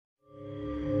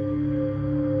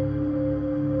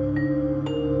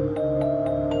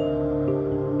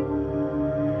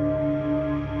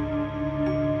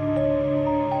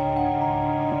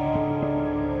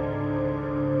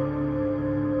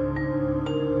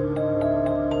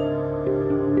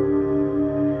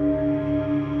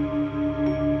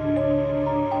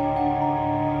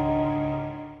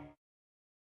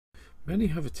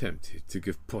Many have attempted to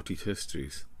give potted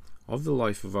histories of the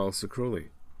life of Aleister Crowley.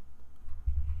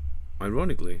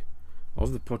 Ironically,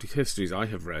 of the potted histories I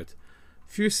have read,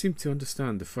 few seem to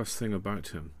understand the first thing about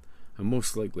him, and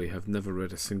most likely have never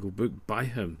read a single book by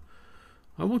him.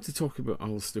 I want to talk about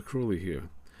Aleister Crowley here,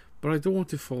 but I don't want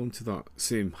to fall into that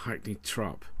same hackneyed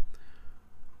trap.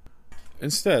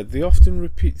 Instead, they often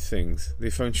repeat things they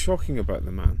found shocking about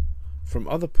the man from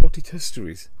other potted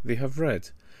histories they have read,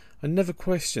 and never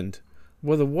questioned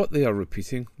whether what they are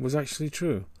repeating was actually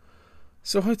true.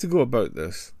 So how to go about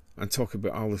this and talk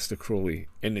about Aleister Crowley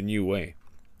in a new way?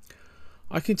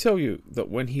 I can tell you that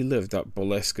when he lived at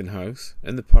Boleskine House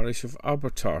in the parish of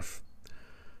Abertarf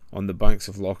on the banks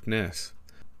of Loch Ness,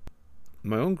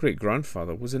 my own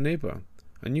great-grandfather was a neighbour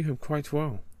and knew him quite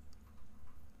well.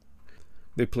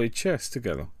 They played chess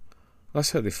together.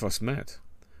 That's how they first met.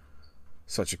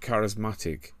 Such a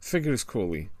charismatic figure as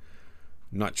Crowley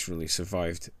naturally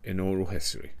survived in oral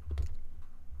history.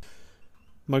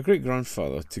 My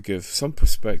great-grandfather, to give some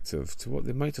perspective to what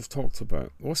they might have talked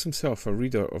about, was himself a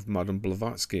reader of Madame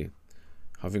Blavatsky,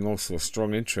 having also a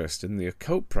strong interest in the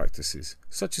occult practices,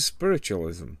 such as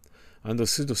spiritualism and the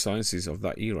pseudosciences of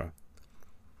that era.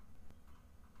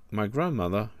 My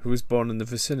grandmother, who was born in the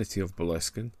vicinity of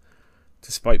Boleskine,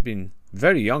 despite being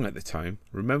very young at the time,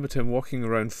 remembered him walking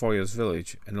around Foyers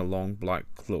village in a long black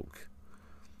cloak.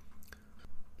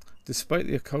 Despite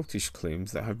the occultish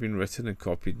claims that have been written and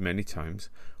copied many times,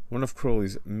 one of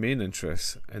Crowley's main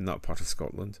interests in that part of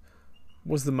Scotland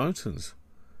was the mountains.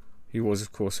 He was,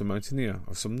 of course, a mountaineer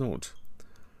of some note.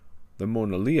 The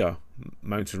Mona Lea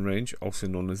mountain range, also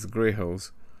known as the Grey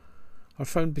Hills, are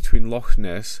found between Loch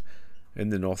Ness in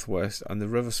the northwest and the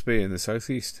River Spey in the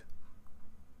southeast.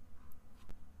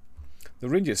 The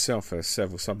range itself has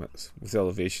several summits, with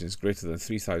elevations greater than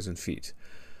 3,000 feet,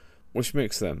 which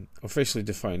makes them officially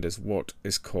defined as what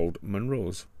is called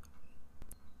Munros.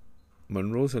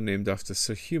 Munros are named after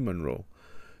Sir Hugh Munro,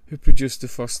 who produced the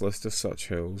first list of such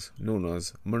hills, known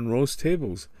as Munro's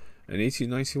Tables, in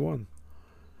 1891.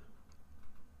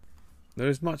 There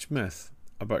is much myth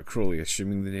about Crowley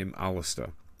assuming the name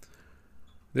Aleister.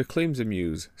 Their claims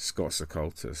amuse Scots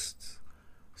occultists,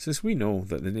 since we know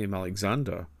that the name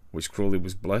Alexander, which Crowley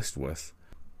was blessed with,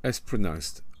 is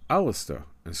pronounced Aleister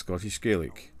in Scottish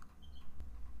Gaelic.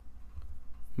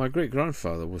 My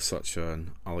great-grandfather was such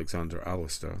an Alexander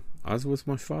Aleister, as was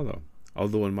my father,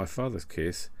 although in my father's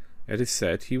case it is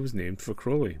said he was named for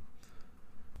Crowley.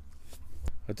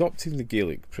 Adopting the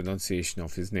Gaelic pronunciation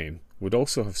of his name would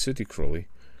also have suited Crowley,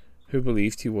 who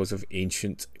believed he was of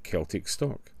ancient Celtic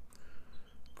stock.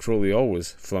 Crowley,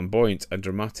 always flamboyant and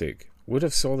dramatic, would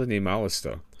have saw the name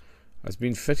Aleister as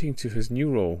being fitting to his new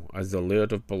role as the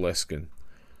Laird of Boleskine.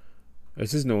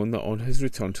 It is known that on his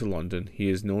return to London he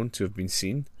is known to have been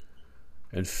seen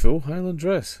in full Highland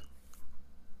dress.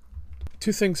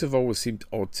 Two things have always seemed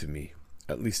odd to me,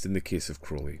 at least in the case of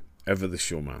Crowley, ever the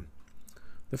showman.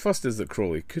 The first is that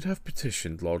Crowley could have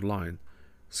petitioned Lord Lion,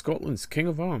 Scotland's King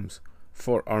of Arms,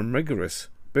 for armigerous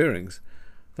bearings,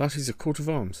 that is a coat of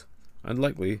arms, and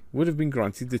likely would have been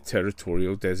granted the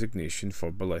territorial designation for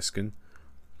Boleskine,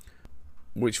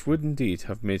 which would indeed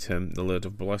have made him the Laird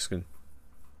of Boleskine,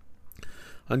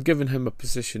 and given him a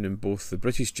position in both the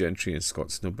British gentry and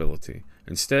Scots nobility.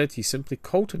 Instead, he simply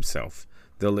called himself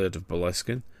the Laird of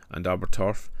Boleskine and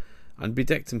Abertarf, and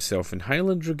bedecked himself in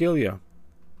Highland regalia.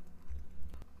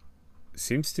 It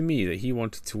seems to me that he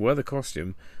wanted to wear the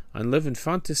costume and live in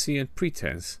fantasy and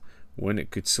pretense when it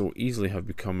could so easily have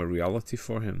become a reality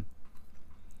for him.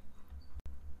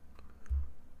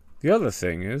 The other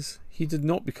thing is, he did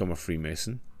not become a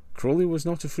Freemason. Crowley was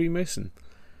not a Freemason.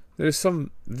 There is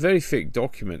some very fake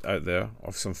document out there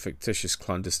of some fictitious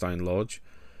clandestine lodge,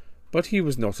 but he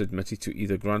was not admitted to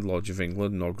either Grand Lodge of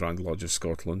England nor Grand Lodge of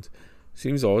Scotland.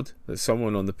 Seems odd that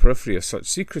someone on the periphery of such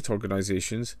secret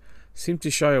organisations seemed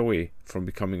to shy away from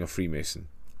becoming a Freemason.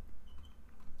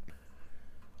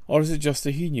 Or is it just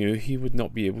that he knew he would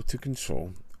not be able to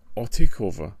control or take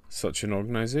over such an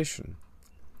organisation?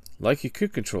 Like he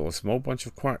could control a small bunch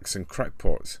of quacks and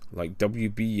crackpots like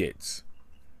W.B. Yeats.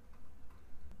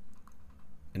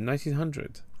 In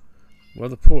 1900, while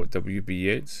the poet W.B.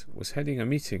 Yeats was heading a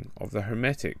meeting of the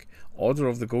Hermetic Order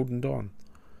of the Golden Dawn,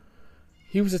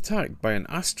 he was attacked by an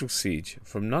astral siege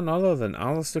from none other than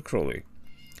Aleister Crowley.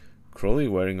 Crowley,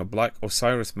 wearing a black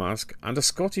Osiris mask and a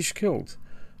Scottish kilt,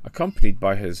 accompanied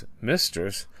by his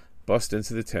mistress, burst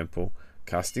into the temple,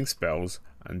 casting spells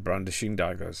and brandishing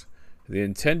daggers. They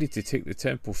intended to take the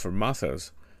temple for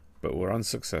Mathers, but were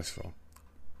unsuccessful.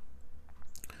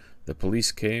 The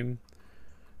police came,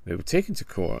 they were taken to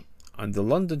court, and the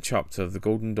London chapter of the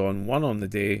Golden Dawn won on the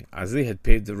day, as they had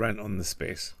paid the rent on the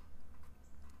space.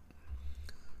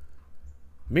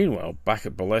 Meanwhile, back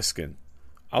at Boleskine,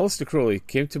 Aleister Crowley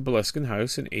came to Boleskine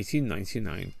House in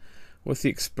 1899 with the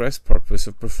express purpose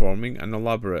of performing an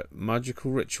elaborate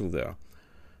magical ritual there.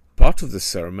 Part of the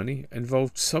ceremony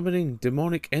involved summoning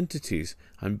demonic entities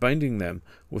and binding them,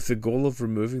 with the goal of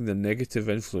removing the negative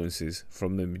influences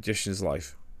from the magician's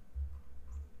life.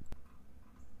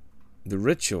 The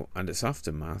ritual and its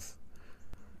aftermath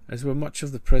is where much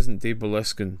of the present-day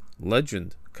Boleskine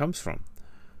legend comes from.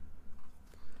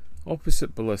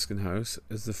 Opposite Boleskine House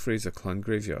is the Fraser clan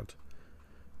graveyard.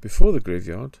 Before the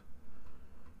graveyard,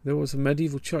 there was a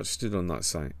medieval church stood on that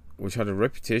site, which had a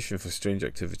reputation for strange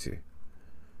activity.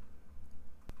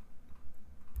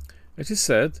 It is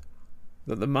said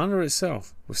that the manor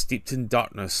itself was steeped in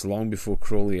darkness long before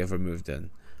Crowley ever moved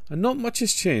in, and not much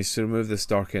has changed to remove this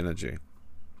dark energy.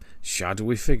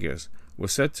 Shadowy figures were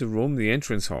said to roam the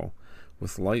entrance hall,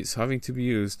 with lights having to be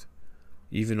used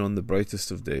even on the brightest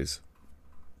of days.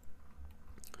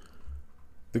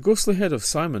 The ghostly head of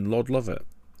Simon, Lord Lovat,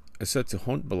 is said to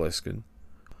haunt Boleskine.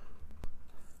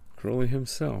 Crowley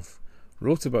himself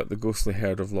wrote about the ghostly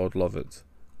head of Lord Lovat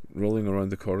rolling around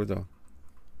the corridor.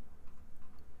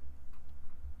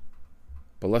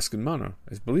 Boleskine Manor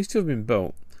is believed to have been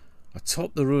built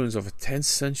atop the ruins of a 10th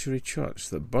century church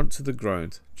that burnt to the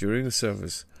ground during the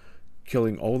service,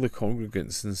 killing all the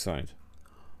congregants inside.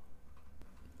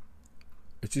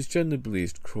 It is generally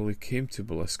believed Crowley came to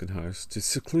Boleskine House to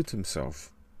seclude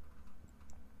himself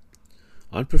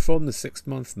and perform the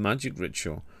 6-month magic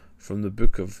ritual from the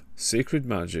Book of Sacred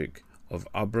Magic of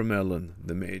Abramelin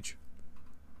the Mage.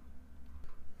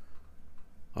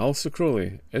 Aleister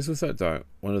Crowley is without doubt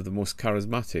one of the most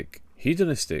charismatic,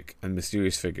 hedonistic and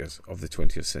mysterious figures of the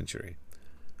 20th century.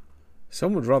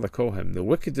 Some would rather call him the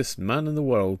wickedest man in the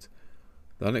world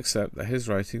than accept that his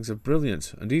writings are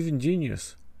brilliant and even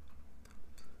genius.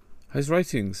 His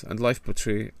writings and life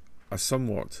portray a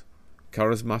somewhat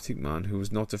charismatic man who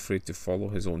was not afraid to follow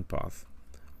his own path.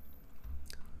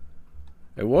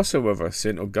 It was, however,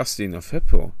 St. Augustine of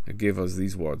Hippo who gave us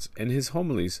these words in his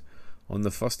homilies on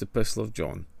the first epistle of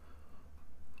John: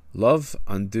 "Love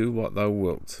and do what thou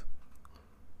wilt,"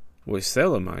 which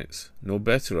Thelemites know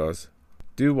better as,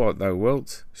 "Do what thou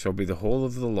wilt shall be the whole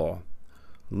of the law.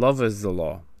 Love is the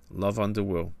law, love and a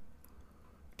will."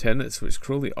 Tenets which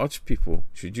Crowley urged people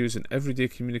should use in everyday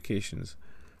communications,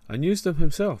 and used them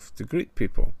himself to greet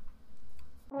people.